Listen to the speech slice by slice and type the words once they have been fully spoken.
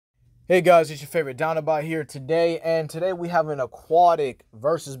Hey guys, it's your favorite Downabot here today, and today we have an aquatic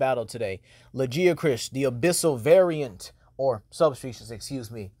versus battle today. Lagiacrus, the Abyssal variant, or subspecies,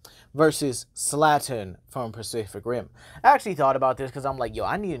 excuse me, versus Slattern from Pacific Rim. I actually thought about this because I'm like, yo,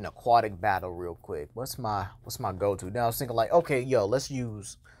 I need an aquatic battle real quick. What's my go-to? Now I was thinking like, okay, yo, let's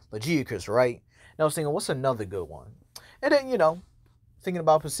use Lagiacrus, right? Now I was thinking, what's another good one? And then, thinking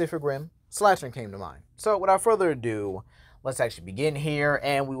about Pacific Rim, Slattern came to mind. So without further ado, let's actually begin here,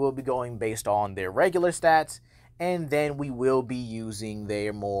 and we will be going based on their regular stats, and then we will be using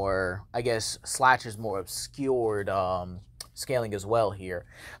their more, I guess, Slattern's more obscured scaling as well here.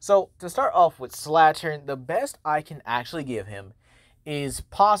 So to start off with Slattern, the best I can actually give him is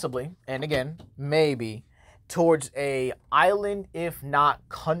possibly, and again, maybe, towards a island, if not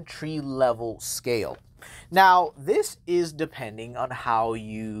country level scale. Now, this is depending on how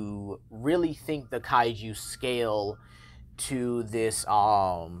you really think the kaiju scale to this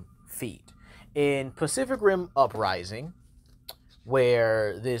feat. In Pacific Rim Uprising,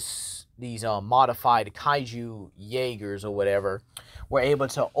 where these modified kaiju Jaegers or whatever were able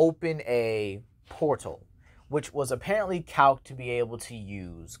to open a portal, which was apparently calced to be able to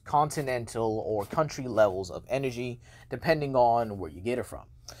use continental or country levels of energy, depending on where you get it from.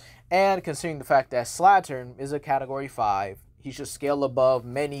 And considering the fact that Slattern is a Category 5, he should scale above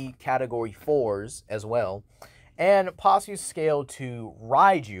many Category 4s as well, and possibly scale to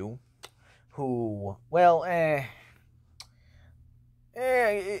Raiju, who, well,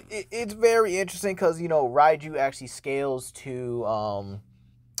 it's very interesting because, Raiju actually scales to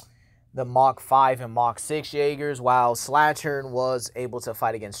the Mach 5 and Mach 6 Jaegers, while Slattern was able to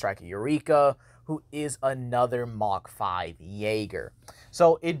fight against Striker Eureka, who is another Mach 5 Jaeger.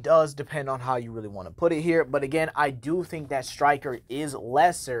 So it does depend on how you really want to put it here, but again, I do think that Striker is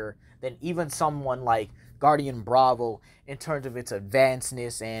lesser than even someone like Guardian Bravo in terms of its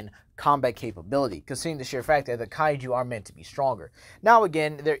advancedness and combat capability, considering the sheer fact that the kaiju are meant to be stronger. Now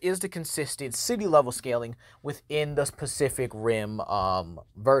again, there is the consistent city level scaling within the Pacific Rim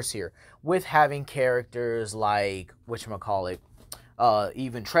verse here, with having characters like,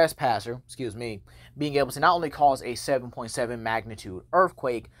 even Trespasser, being able to not only cause a 7.7 magnitude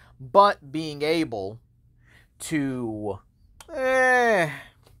earthquake, but being able to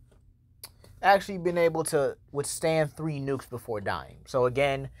actually been able to withstand 3 nukes before dying. So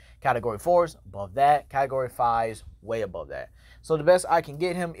again, Category 4s above that, Category 5s way above that. So the best I can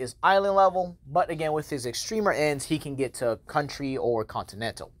get him is island level, but again, with his extremer ends, he can get to country or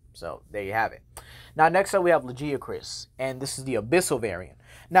continental. So there you have it. Now next up we have Lagiacrus, and this is the Abyssal variant.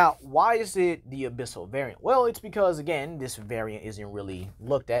 Now, why is it the Abyssal variant? Well, it's because, again, this variant isn't really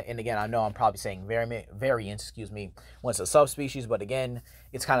looked at. And again, I know I'm probably saying variant, when it's a subspecies, but again,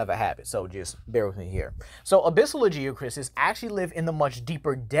 it's kind of a habit. So just bear with me here. So Abyssal Lagiacrus actually live in the much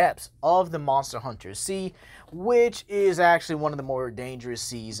deeper depths of the Monster Hunter Sea, which is actually one of the more dangerous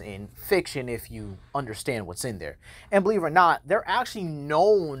seas in fiction if you understand what's in there. And believe it or not, they're actually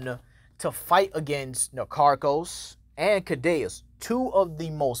known to fight against Lagiacrus and Cadeus, 2 of the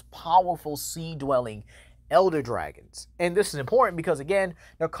most powerful sea-dwelling elder dragons. And this is important because, again,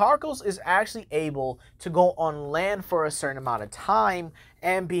 Lagiacrus is actually able to go on land for a certain amount of time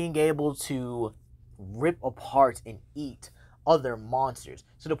and being able to rip apart and eat other monsters,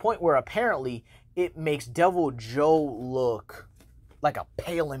 to the point where apparently it makes Devil Joe look like a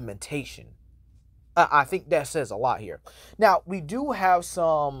pale imitation. I think that says a lot here. Now, we do have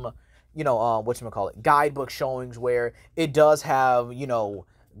some guidebook showings where it does have,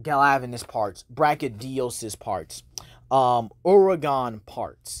 Galavinus parts, Brachydiosis parts, Uragon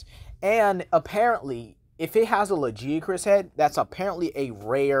parts. And apparently, if it has a Lagiacrus head, that's apparently a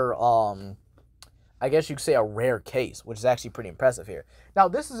rare, I guess you could say a rare case, which is actually pretty impressive here. Now,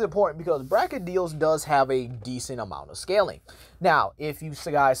 this is important because Brachydiosis does have a decent amount of scaling. Now, if you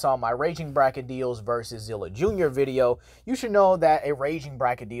guys saw my Raging Brachydiosis versus Zilla Jr. video, you should know that a Raging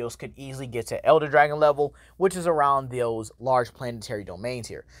Brachydiosis could easily get to Elder Dragon level, which is around those large planetary domains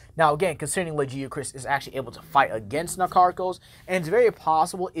here. Now, again, considering Lagiacrus is actually able to fight against Lagiacrus, and it's very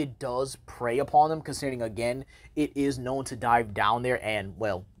possible it does prey upon them, considering, again, it is known to dive down there and,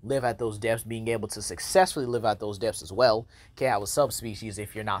 well, live at those depths, being able to successfully live at those depths as well. Can't have a subspecies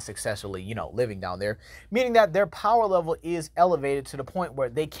if you're not successfully, living down there, meaning that their power level is elevated to the point where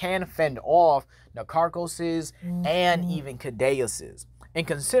they can fend off Lagiacrus's and even Cadeuses. And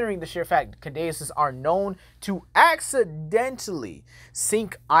considering the sheer fact Cadeuses are known to accidentally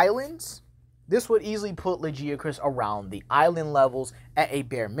sink islands, this would easily put Lagiacrus around the island levels at a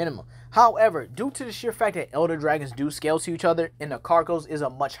bare minimum. However, due to the sheer fact that Elder Dragons do scale to each other, and Lagiacrus is a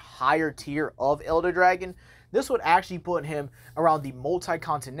much higher tier of Elder Dragon, This would actually put him around the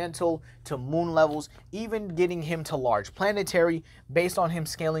multi-continental to moon levels, even getting him to large planetary based on him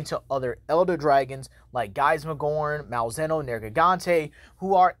scaling to other Elder Dragons like Geismagorn, Malzeno, Nergigante,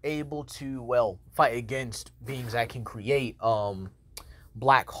 who are able to, well, fight against beings that can create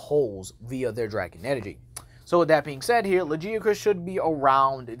black holes via their dragon energy. So with that being said here, Lagiacrus should be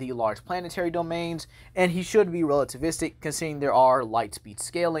around the large planetary domains, and he should be relativistic considering there are light speed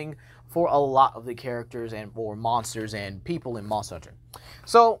scaling for a lot of the characters and or monsters and people in Monster Hunter.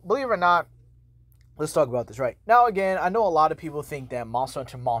 So believe it or not, let's talk about this right now. Again, I know a lot of people think that Monster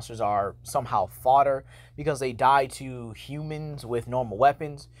Hunter monsters are somehow fodder because they die to humans with normal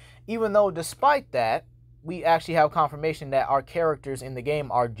weapons, even though despite that, we actually have confirmation that our characters in the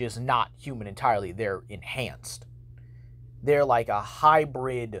game are just not human entirely. They're enhanced. They're like a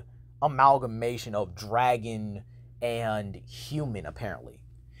hybrid amalgamation of dragon and human, apparently.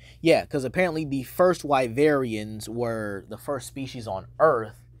 Yeah, because apparently the first Wyverians were the first species on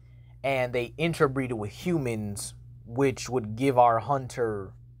Earth, and they interbreeded with humans, which would give our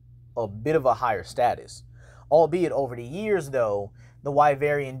hunter a bit of a higher status. Albeit over the years, though, the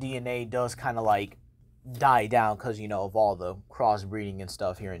Wyverian DNA does kind of like die down because, you know, of all the crossbreeding and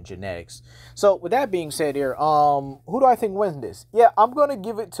stuff here in genetics. So with that being said here, who do I think wins this? Yeah, I'm going to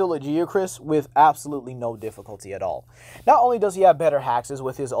give it to Lagiacrus with absolutely no difficulty at all. Not only does he have better hexes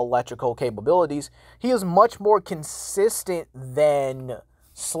with his electrical capabilities, he is much more consistent than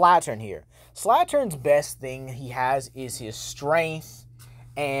Slattern here. Slattern's best thing he has is his strength.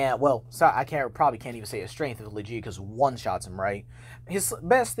 And, well, sorry, I probably can't even say his strength if Lagiacrus one-shots him, right? His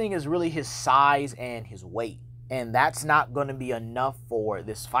best thing is really his size and his weight. And that's not going to be enough for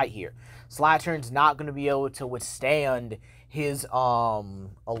this fight here. Slattern's not going to be able to withstand his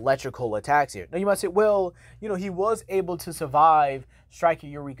electrical attacks here. Now, you might say, well, you know, he was able to survive Striker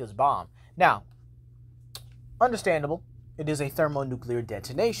Eureka's bomb. Now, understandable. It is a thermonuclear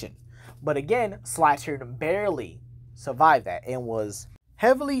detonation. But again, Slattern barely survived that and was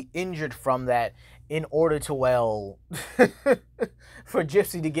heavily injured from that in order to, well, for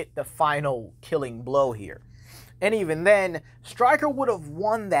Gypsy to get the final killing blow here. And even then, Striker would have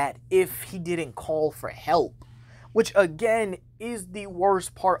won that if he didn't call for help, which again is the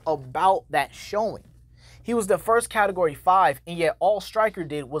worst part about that showing. He was the first Category 5, and yet all Striker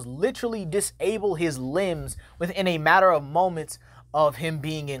did was literally disable his limbs within a matter of moments of him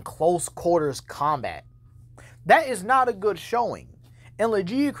being in close quarters combat. That is not a good showing. And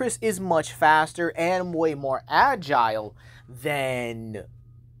Lagiacrus is much faster and way more agile than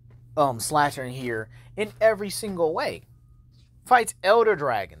Slattern here in every single way. Fights Elder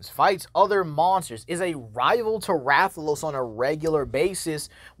Dragons, fights other monsters, is a rival to Rathalos on a regular basis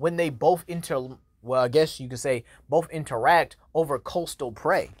when they both well, I guess you could say both interact over coastal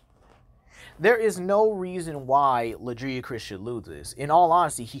prey. There is no reason why Lagiacrus should lose this. In all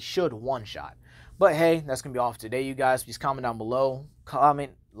honesty, he should one-shot. But hey, that's going to be all for today, you guys. Please comment down below.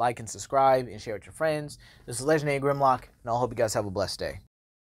 Comment, like, and subscribe, and share with your friends. This is Legendary Grimlock, and I hope you guys have a blessed day.